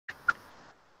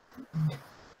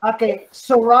Okay,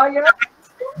 Soraya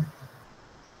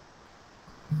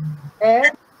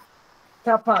and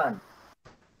Tapan.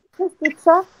 Yes,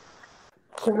 teacher.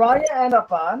 Soraya and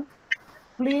Tapan,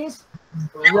 please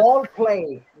role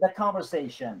play the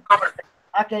conversation.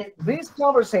 Okay, this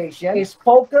conversation is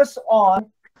focused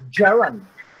on gerund.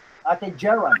 Okay,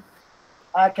 gerund.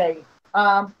 Okay,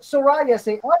 Soraya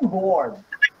say, I'm bored.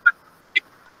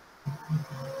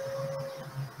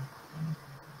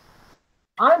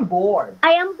 I'm bored.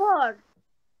 I am bored.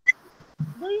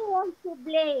 Do you want to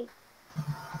play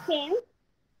tennis?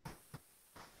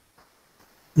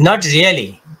 Not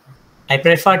really. I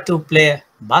prefer to play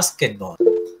basketball.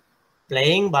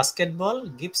 Playing basketball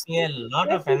gives me a lot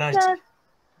Yes, of energy. teacher.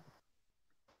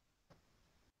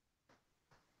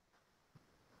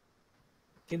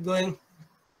 Keep going.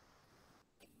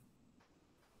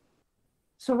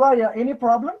 Soraya, any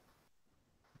problem?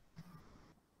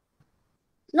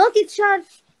 No, teacher.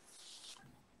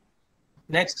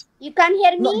 Next. You can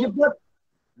hear No, me? you got.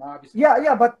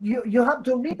 Yeah, but you have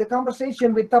to lead the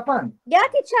conversation with Tapan. Yeah,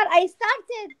 teacher. I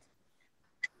started.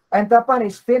 And Tapan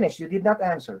is finished. You did not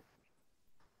answer.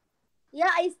 Yeah,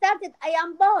 I started. I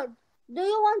am bored. Do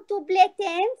you want to play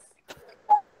tennis?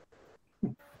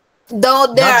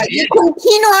 No, there. Not You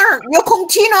really.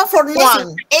 continue for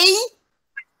one.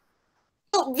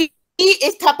 V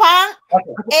is Tapan.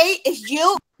 Okay. A is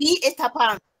you. B is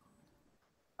Tapan.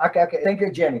 Okay. Thank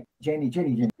you, Jenny. Jenny.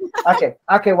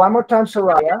 Okay. One more time,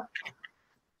 Soraya.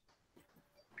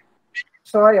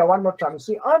 Soraya, one more time.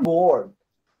 See, I'm bored.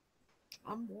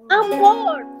 I'm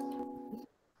bored.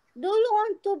 Do you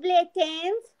want to play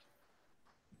tennis?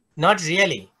 Not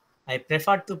really. I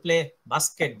prefer to play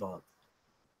basketball.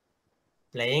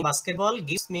 Playing basketball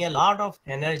gives me a lot of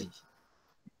energy.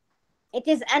 It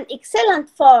is an excellent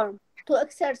form to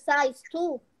exercise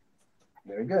too.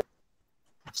 Very good.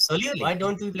 Absolutely. Why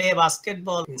don't we play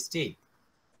basketball instead?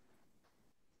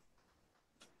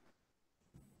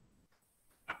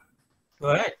 Go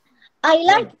ahead. I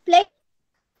like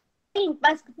playing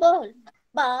basketball,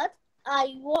 but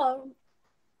I warn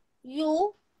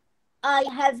you, I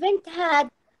haven't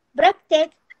had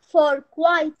practice for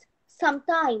quite some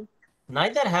time.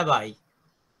 Neither have I.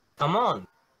 Come on.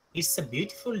 It's a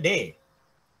beautiful day.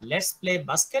 Let's play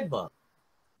basketball.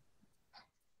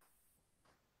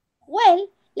 Well,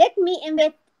 let me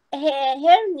invite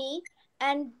Hernie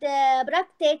and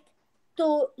practice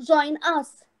to join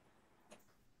us.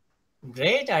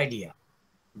 Great idea.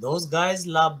 Those guys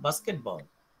love basketball.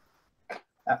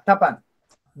 Tapan,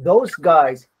 those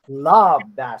guys love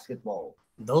basketball.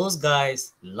 Those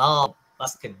guys love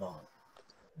basketball.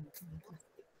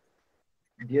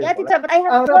 Yeah, Beautiful. teacher, but I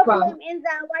have Tapan. problem in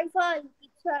the Wi-Fi,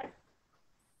 teacher.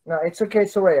 No, it's okay,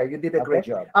 Soraya. You did a great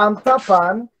job.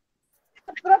 Tapan,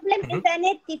 Problem in the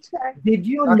net, teacher. did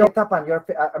you know, Tapan,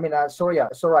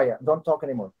 Soraya, don't talk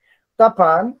anymore.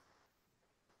 Tapan,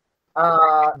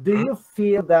 do you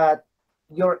feel that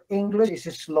your English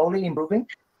is slowly improving?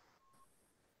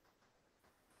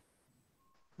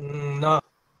 No.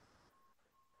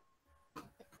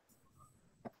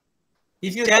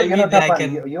 If you tell me, know, then I Tapan,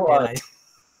 can you are. realize.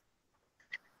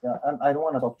 Yeah, I don't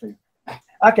want to talk to you.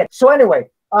 Okay, so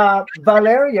anyway,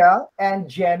 Valeria and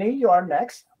Jenny, you are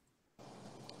next.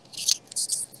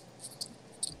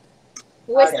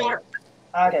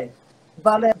 Okay.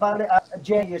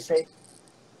 Jenny, you say,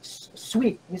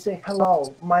 sweet. You say,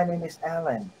 hello, my name is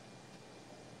Alan.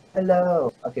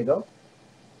 Hello. Okay, go.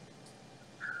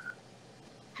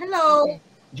 Hello.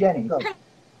 Jenny, go.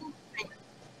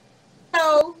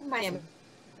 Hello, my name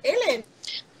is Ellen.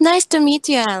 Nice to meet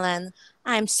you, Alan.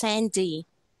 I'm Sandy.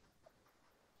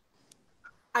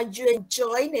 Are you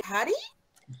enjoying the party?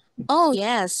 Oh,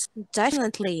 yes,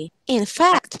 definitely. In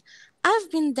fact,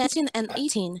 I've been dancing and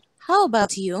eating. How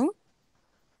about you?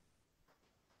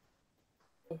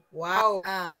 Wow.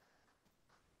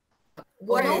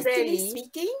 Honestly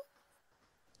speaking,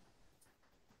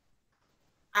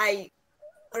 I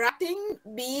rather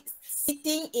be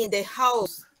sitting in the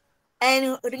house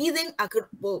and reading a good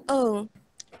book. Oh,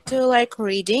 do you like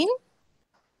reading?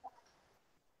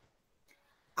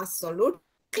 Absolutely.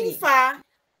 In fact,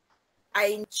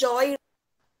 I enjoy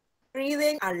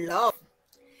reading a lot.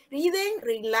 Reading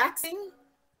relaxing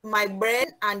my brain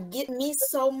and give me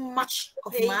so much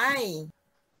of mind.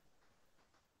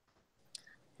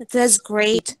 That's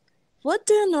great. What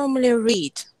do you normally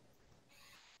read?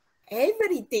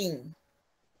 Everything.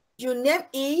 You name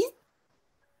it,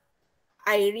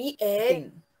 I read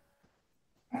it.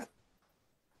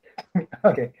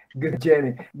 Okay, good,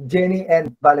 Jenny. Jenny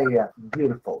and Valeria,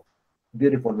 beautiful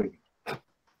reading.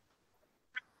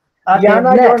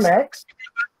 Yana, you're next.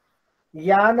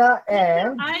 Yana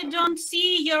and... I don't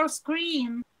see your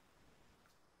screen.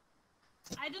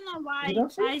 I don't know why. You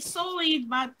don't see? I saw it,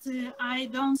 but I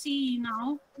don't see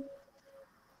now.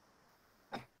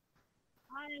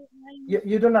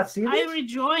 You do not see I this?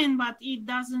 rejoin, but it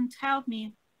doesn't help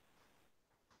me.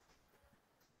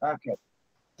 Okay.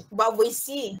 But we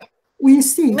see. We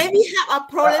see. Maybe have a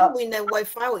problem with the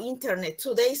Wi-Fi or internet.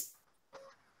 Today's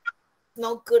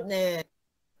not good the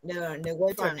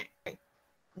Wi-Fi.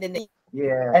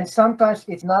 Yeah, and sometimes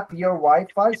it's not your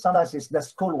Wi-Fi, sometimes it's the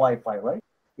school Wi-Fi, right?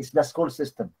 It's the school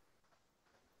system.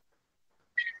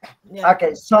 Yeah.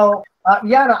 Okay, so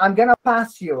Yana, I'm gonna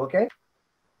pass you, okay?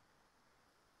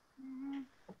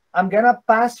 I'm gonna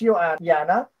pass you on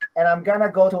Yana, and I'm gonna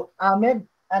go to Ahmed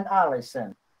and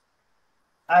Allison.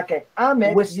 Okay,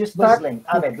 Ahmed, you start whistling.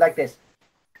 Ahmed, like this.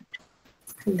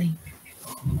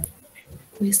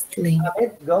 Whistling.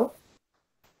 Ahmed, go.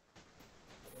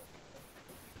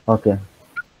 Okay.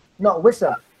 No,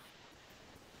 whistle.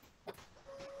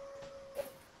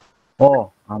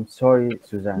 Oh, I'm sorry,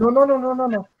 Suzanne.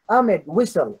 No. Ahmed,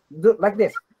 whistle. Do like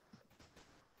this.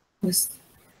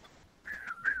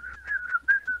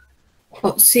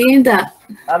 Oh, seeing that.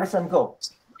 Allison, go.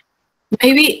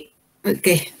 Maybe.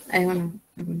 Okay, I wanna.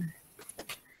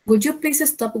 Would you please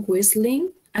stop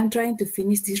whistling? I'm trying to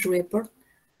finish this report,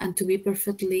 and to be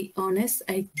perfectly honest,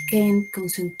 I can't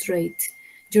concentrate.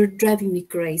 You're driving me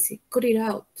crazy. Cut it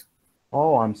out.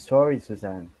 Oh, I'm sorry,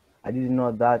 Suzanne. I didn't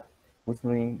know that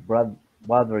whistling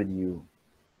bothered you.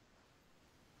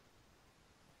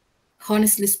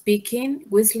 Honestly speaking,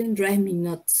 whistling drives me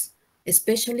nuts,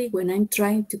 especially when I'm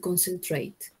trying to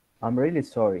concentrate. I'm really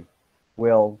sorry.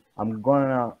 Well, I'm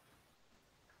going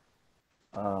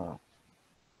to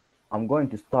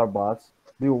Starbucks.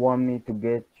 Do you want me to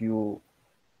get you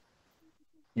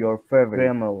your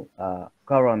favorite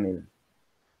caramel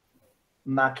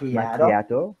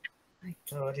macchiato?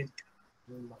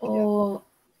 Oh,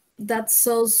 that's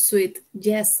so sweet.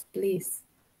 Yes, please.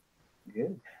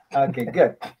 Good. Okay,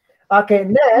 good. Okay,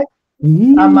 next,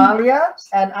 Amalia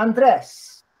and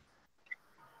Andres.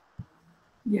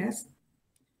 Yes.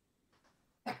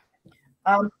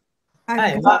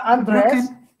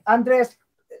 Andres,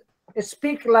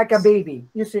 speak like a baby.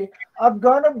 You see, I've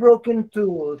got a broken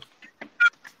tooth.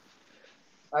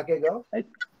 Okay, go.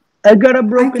 I got a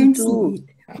broken tooth.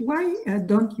 Why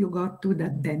don't you go to the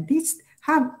dentist,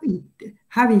 have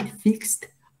it fixed,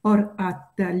 or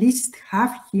at the least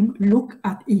have him look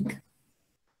at it?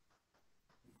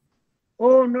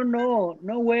 Oh,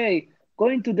 no way.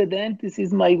 Going to the dentist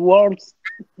is my worst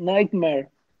nightmare.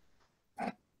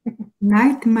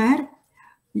 Nightmare?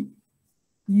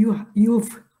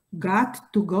 You've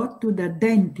got to go to the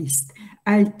dentist.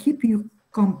 I'll keep you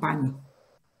company.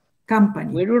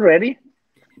 Were you ready?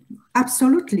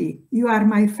 Absolutely. You are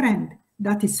my friend.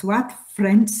 That is what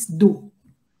friends do.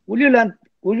 Would you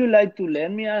like to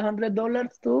lend me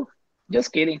 $100 too?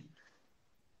 Just kidding.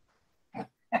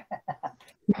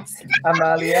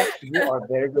 Amalia, you are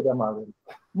very good, Amalia.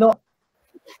 No,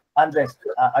 Andres,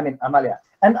 Amalia.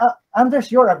 And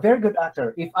Andres, you're a very good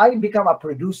actor. If I become a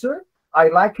producer, I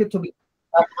like you to be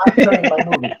an actor in my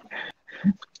movie.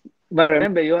 But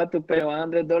remember, you have to pay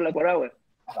 $100 per hour.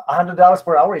 $100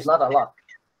 per hour is not a lot.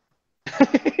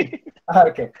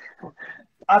 Okay.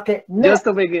 Okay. Next. Just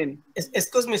to begin.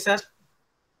 Excuse me, sir.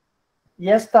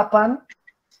 Yes, Tapan.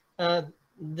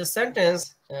 The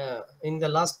sentence in the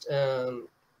last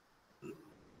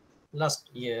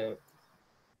year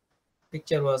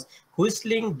picture was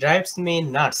whistling drives me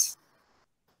nuts.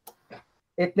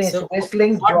 It means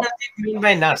whistling. What does it mean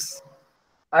by nuts?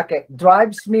 Okay,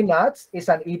 drives me nuts is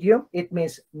an idiom. It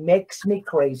means makes me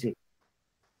crazy.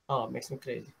 Oh, makes me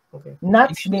crazy. Okay.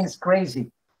 Nuts means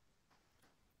crazy.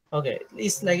 Okay,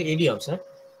 it's like idiom, sir.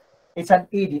 It's an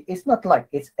idiom. It's not like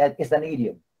it's an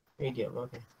idiom. Idiom.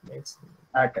 Okay. Thanks.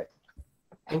 Okay.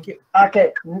 Thank you.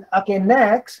 Okay. Okay.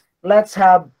 Next, let's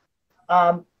have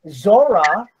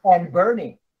Zora and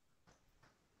Bernie.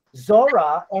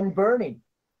 Zora and Bernie.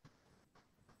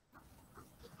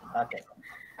 Okay.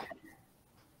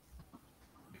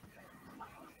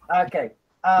 Okay.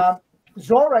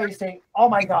 Zora is saying, "Oh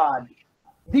my God,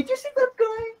 did you see that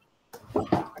guy?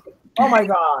 Oh my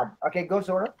God." Okay, go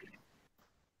Zora.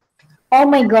 Oh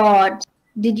my God,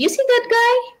 did you see that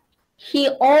guy? He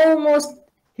almost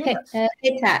hit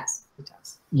us.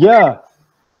 Yeah,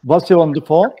 was he on the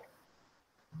phone?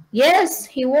 Yes,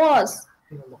 he was.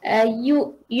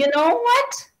 You know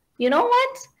what? You know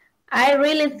what? I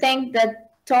really think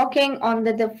that talking on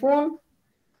the phone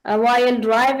while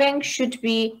driving should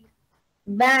be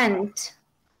banned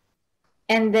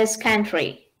in this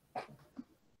country.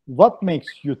 What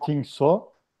makes you think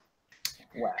so?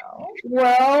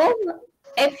 Well,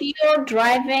 if you're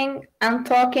driving and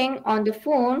talking on the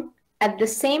phone at the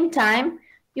same time,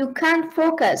 you can't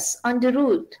focus on the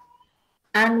route.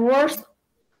 And worst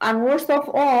of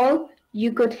all,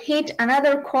 you could hit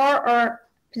another car or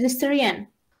pedestrian.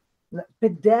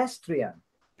 Pedestrian.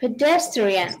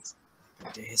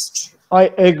 I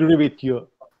agree with you.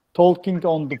 Talking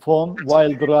on the phone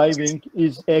while driving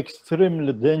is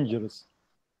extremely dangerous.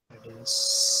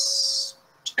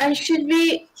 And should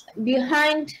be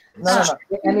behind. No.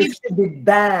 And it should be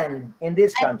banned in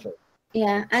this country.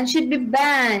 Yeah, and should be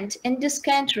banned in this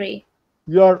country.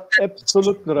 You are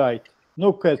absolutely right.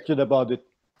 No question about it.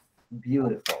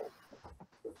 Beautiful.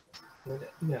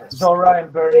 Zora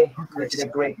and Bernie, you did a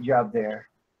great job there.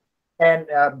 And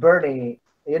Bernie,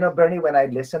 you know, Bernie, when I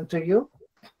listen to you,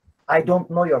 I don't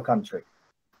know your country.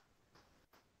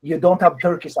 You don't have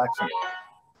Turkish accent.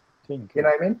 Thank you know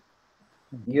what I mean?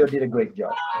 You did a great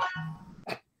job.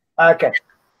 Okay.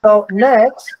 So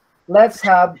next, let's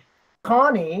have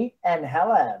Connie and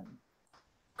Helen.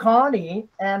 Connie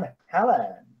and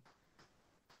Helen.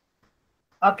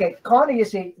 Okay, Connie, you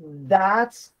say,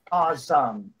 that's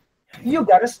awesome. You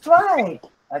got a strike.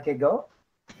 Okay, go.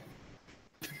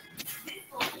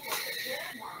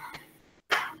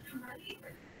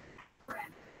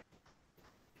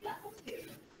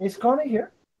 Is Connie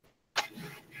here?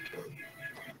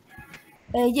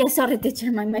 Yes, sorry,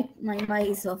 teacher. My mic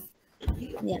is off.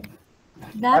 Yeah,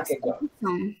 that's okay,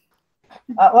 awesome.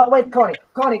 Wait,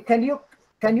 Connie, can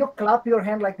you clap your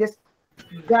hand like this?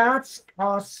 That's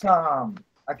awesome.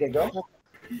 Okay, go.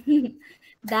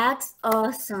 That's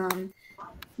awesome.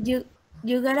 You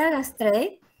got a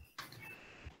straight.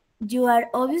 You are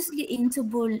obviously into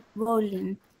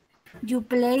bowling. You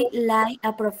play like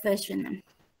a professional.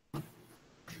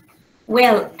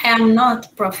 Well, I am not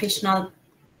a professional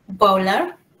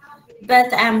bowler,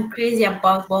 but I'm crazy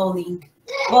about bowling.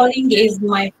 Bowling is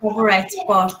my favorite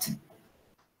sport.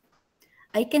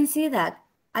 I can see that.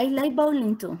 I like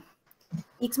bowling too.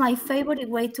 It's my favorite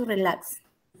way to relax.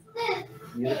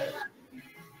 Yeah.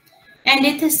 And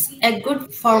it is a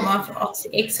good form of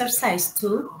exercise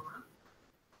too.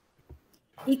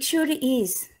 It sure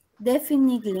is.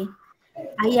 Definitely.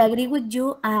 I agree with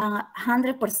you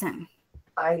 100%.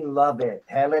 I love it.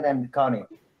 Helen and Connie,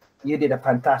 you did a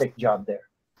fantastic job there.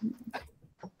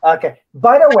 Okay.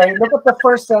 By the way, look at the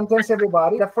first sentence,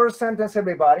 everybody. The first sentence,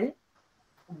 everybody.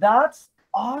 That's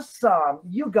awesome.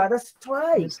 You got a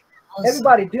strike. Awesome.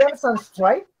 Everybody, do you understand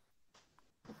strike?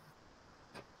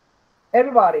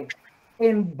 Everybody,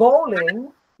 in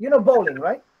bowling, you know bowling,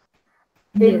 right?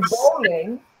 In yes.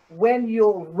 Bowling, when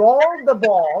you roll the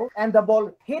ball and the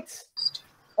ball hits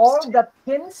all the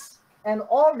pins and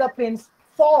all the pins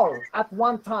fall at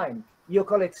one time, you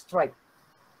call it strike.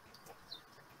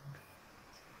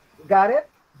 Got it?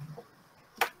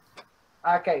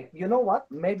 Okay, you know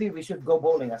what? Maybe we should go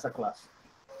bowling as a class.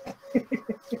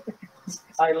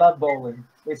 I love bowling.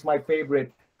 It's my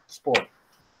favorite sport.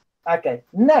 Okay,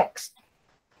 next.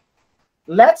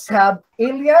 Let's have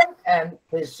Ilian and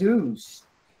Jesus.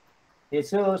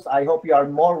 Jesus, I hope you are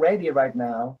more ready right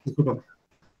now.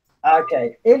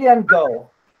 Okay, Ilian, go.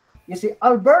 You see,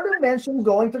 Alberto mentioned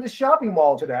going to the shopping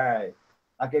mall today.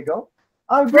 Okay, go.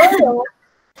 Alberto,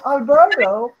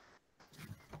 Alberto.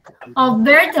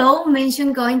 Alberto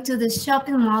mentioned going to the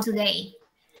shopping mall today.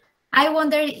 I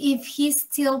wonder if he's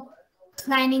still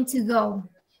planning to go.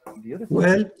 Beautiful.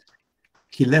 Well,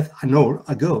 he left an hour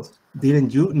ago.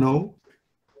 Didn't you know?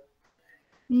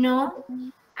 No,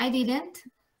 I didn't.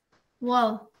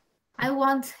 Well, I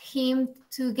want him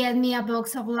to get me a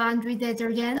box of laundry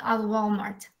detergent at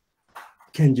Walmart.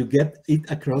 Can you get it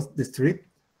across the street?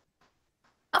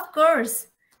 Of course,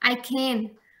 I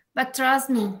can. But trust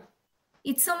me,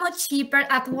 it's so much cheaper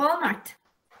at Walmart.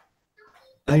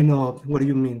 I know. What do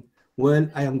you mean? Well,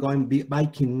 I am going to be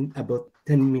biking in about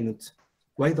 10 minutes.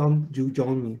 Why don't you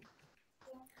join me?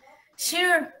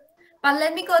 Sure, but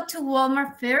let me go to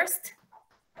Walmart first.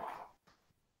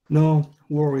 No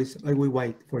worries. I will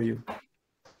wait for you.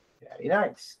 Very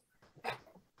nice.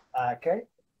 Okay.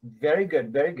 Very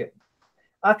good. Very good.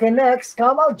 Okay, next,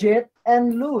 Kamaljit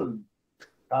and Lul.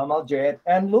 Kamaljit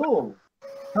and Lul.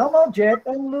 Kamaljit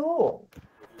and Lul.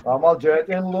 Kamaljit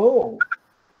and Lul.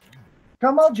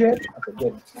 Kamaljit. Okay,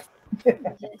 good.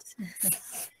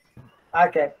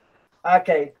 Okay.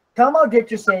 Okay.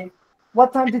 Kamaljit, you say,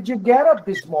 what time did you get up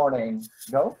this morning?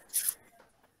 Go.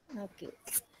 Okay.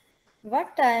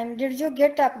 What time did you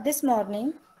get up this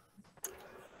morning?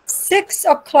 6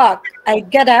 o'clock. I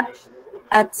get up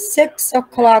at 6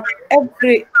 o'clock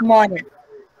every morning.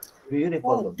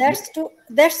 Beautiful. Oh,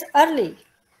 that's early.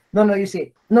 No, you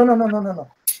see. No.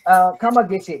 Kamal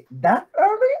gets it. That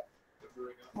early?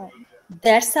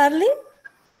 That's early?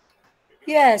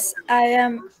 Yes, I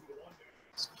am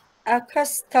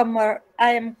customer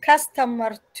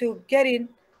to getting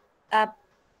up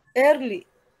early.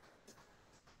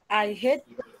 I hit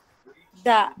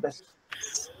the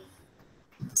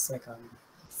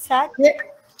sack early.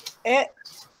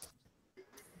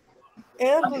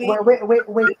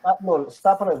 Wait. No,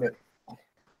 stop a little bit.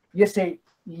 You say,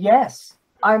 yes,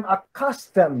 I'm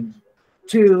accustomed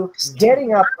to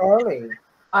getting up early.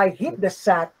 I hit the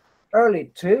sack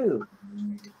early too.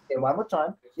 Okay, one more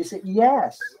time. You say,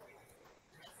 yes.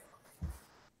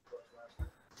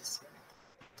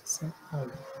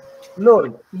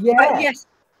 Lol, yes.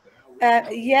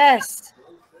 Yes.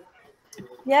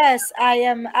 Yes, I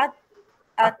am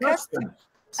accustomed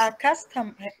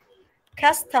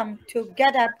to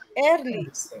get up early.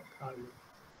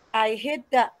 I hit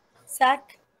the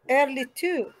sack early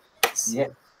too. Yeah.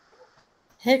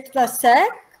 Hit the sack?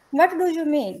 What do you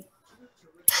mean?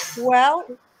 Well,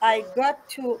 I got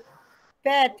to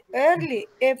bed early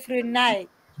every night.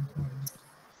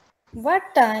 What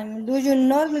time do you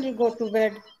normally go to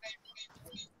bed?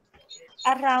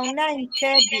 Around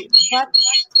 9:30, but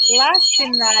last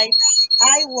night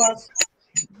I was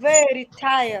very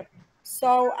tired,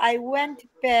 so I went to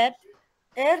bed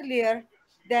earlier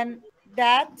than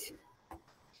that.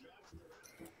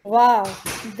 Wow,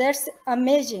 that's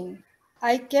amazing.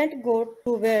 I can't go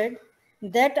to bed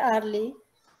that early.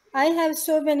 I have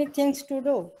so many things to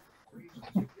do.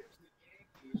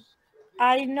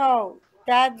 I know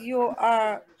that you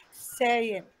are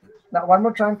saying. Now one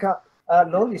more time,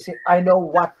 Lol, you say, I know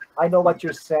what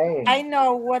you're saying. I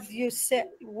know what you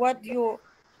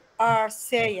are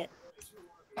saying.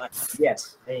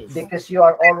 Yes, because you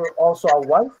are also a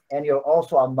wife and you're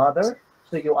also a mother,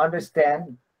 so you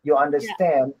understand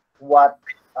what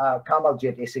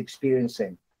Kamaljit is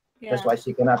experiencing. That's why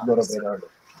she cannot go to bed early.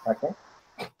 Okay,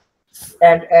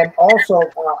 and also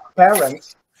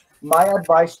parents, my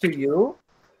advice to you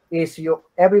is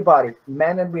everybody,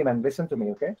 men and women, listen to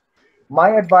me, okay?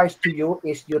 My advice to you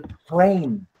is you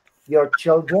train your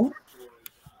children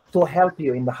to help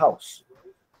you in the house.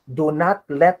 Do not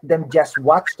let them just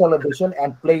watch television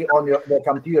and play on their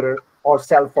computer or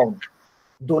cell phone.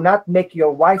 Do not make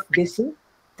your wife busy.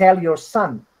 Tell your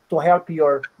son to help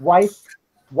your wife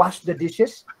wash the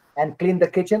dishes and clean the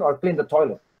kitchen or clean the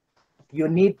toilet. You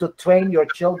need to train your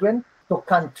children to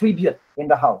contribute in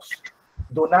the house.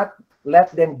 Do not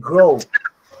let them grow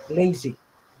lazy.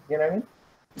 You know what I mean?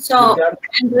 So,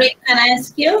 Andre, can I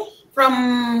ask you,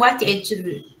 from what age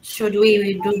should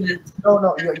we do that?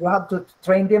 No, you have to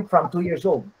train them from 2 years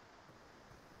old.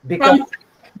 Because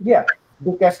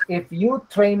if you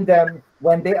train them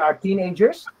when they are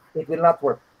teenagers, it will not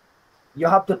work. You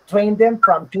have to train them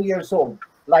from 2 years old.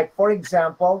 Like, for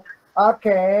example,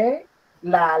 okay,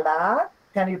 Lala,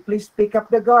 can you please pick up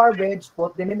the garbage,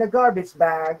 put them in the garbage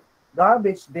bag,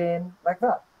 garbage bin, like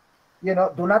that. You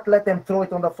know, do not let them throw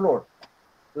it on the floor.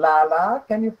 Lala,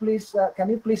 can you please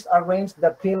arrange the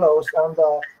pillows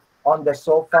on the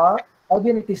sofa?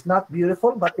 Even it is not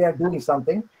beautiful, but they are doing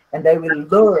something, and they will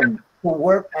learn to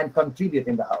work and contribute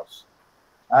in the house.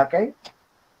 Okay?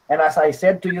 And as I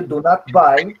said to you, do not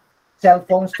buy cell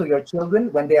phones to your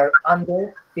children when they are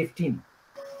under 15.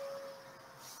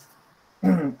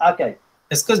 Okay.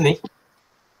 Excuse me.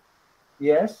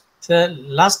 Yes. So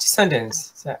last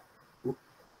sentence. So,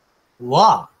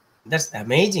 wow, that's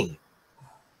amazing.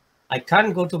 I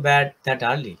can't go to bed that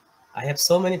early. I have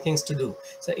so many things to do.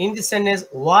 So in this sentence,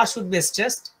 wow should be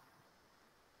stressed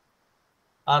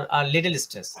or a little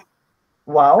stress.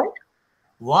 Wow.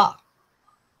 Wow.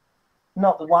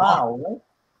 No, wow.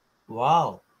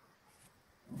 Wow.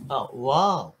 Oh,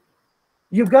 wow.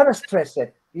 You gotta stress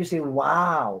it. You say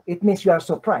wow. It means you are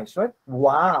surprised, right?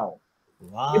 Wow.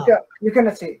 Wow. You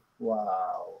cannot say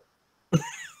wow.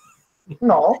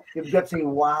 No, you've got to say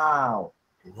wow.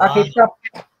 Wow.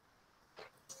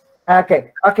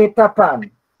 Okay,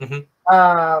 Tapan.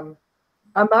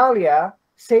 Amalia,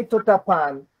 say to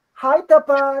Tapan, hi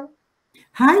Tapan.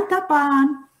 Hi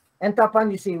Tapan. And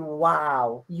Tapan, you say,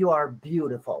 wow, you are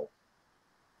beautiful.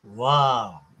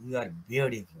 Wow, you are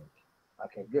beautiful.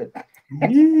 Okay, good.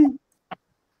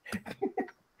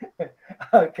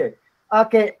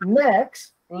 Okay,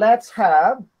 next, let's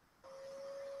have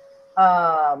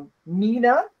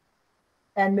Mina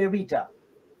and Merita.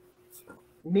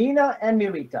 Mina and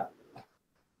Merita.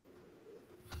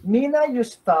 Mina, you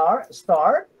start.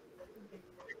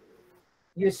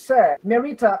 You say,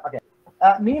 Merita, okay.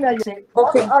 Mina, you say,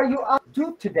 what are you up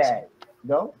to today?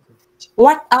 No?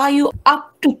 What are you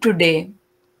up to today?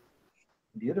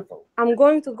 Beautiful. I'm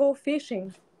going to go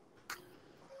fishing.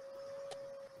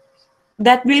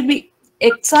 That will be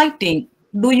exciting.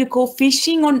 Do you go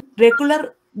fishing on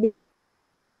regular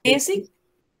basis?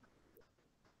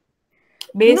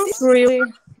 Not really.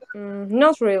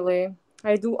 Not really.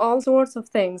 I do all sorts of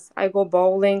things. I go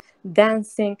bowling,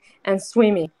 dancing, and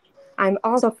swimming. I'm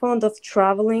also fond of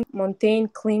traveling, mountain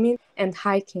climbing, and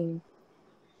hiking.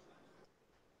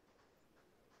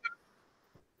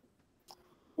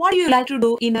 What do you like to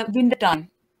do in the winter time?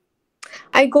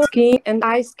 I go skiing and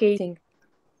ice skating.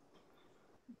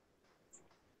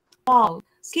 Wow,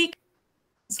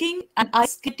 skiing and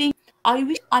ice skating. I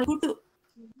wish I could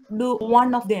do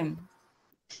one of them.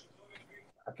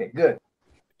 Okay, good.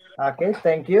 Okay,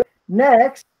 thank you.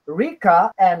 Next,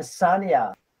 Rika and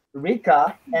Sanya.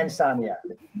 Rika and Sanya.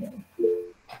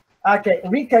 Okay,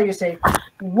 Rika, you say,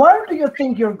 where do you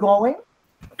think you're going?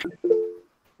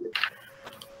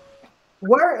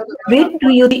 Where do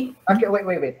you think? Okay,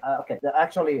 wait. Okay,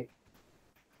 actually,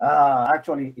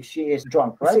 she is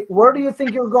drunk, right? Where do you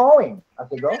think you're going?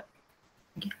 Okay, go.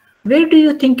 Where do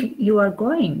you think you are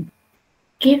going?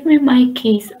 Give me my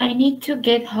keys. I need to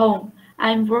get home.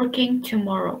 I'm working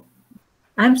tomorrow.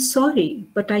 I'm sorry,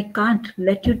 but I can't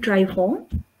let you drive home.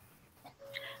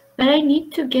 But I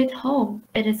need to get home.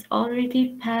 It is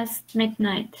already past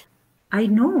midnight. I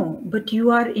know, but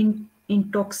you are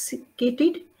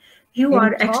intoxicated.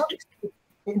 You're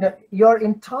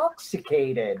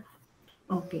intoxicated.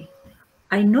 Okay.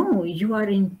 I know you are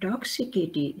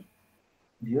intoxicated.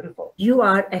 Beautiful. You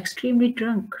are extremely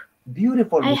drunk.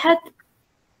 Beautiful.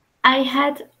 I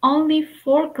had only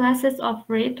 4 glasses of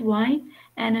red wine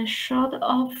and a shot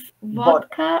of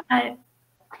vodka.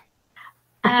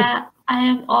 I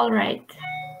am all right.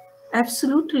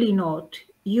 Absolutely not.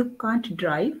 You can't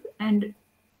drive and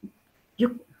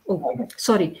you... Oh,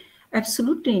 sorry.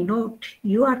 Absolutely not.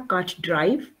 You can't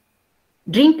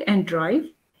drink and drive.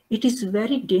 It is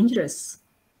very dangerous.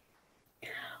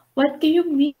 What do you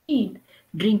mean?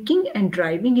 Drinking and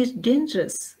driving is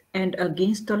dangerous and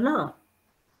against the law.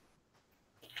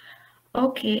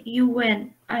 Okay, you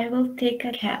win. I will take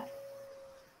a cab.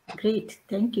 Great,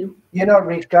 thank you. You know,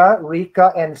 Rika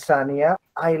and Sanya,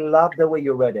 I love the way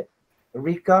you read it.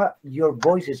 Rika, your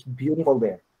voice is beautiful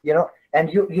there, you know, and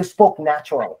you spoke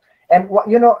natural. And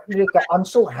you know, Rika, I'm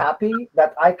so happy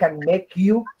that I can make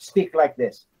you speak like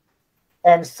this.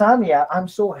 And Sanya, I'm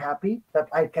so happy that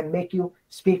I can make you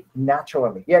speak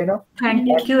naturally. Yeah, you know.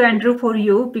 Thank you, Andrew, for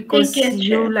you, because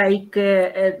you like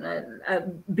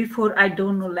before I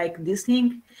don't know like this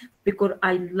thing, because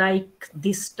I like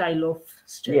this style of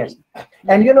study. Yes,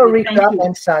 and you know, Rika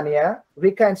and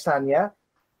Sanya,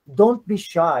 don't be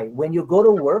shy when you go to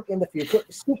work in the future.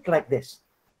 Speak like this.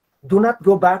 Do not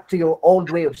go back to your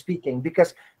old way of speaking,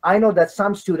 because I know that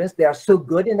some students, they are so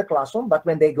good in the classroom, but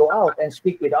when they go out and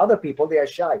speak with other people, they are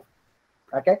shy.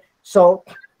 Okay, so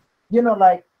you know,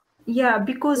 like, yeah,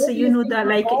 because you know that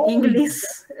like English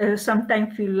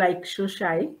sometimes feel like so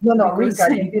shy. No, Rika,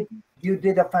 you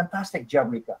did a fantastic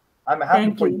job, Rika. I'm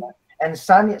happy for you. And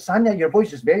Sanya, your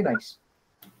voice is very nice.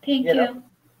 Thank you.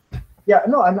 Yeah,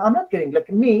 no, I'm not kidding.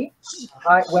 Like me,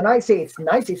 when I say it's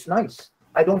nice, it's nice.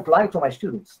 I don't lie to my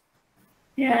students.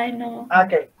 Yeah, I know.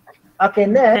 Okay,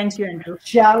 next. Thank you, Andrew.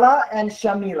 Shala and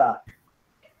Shamila.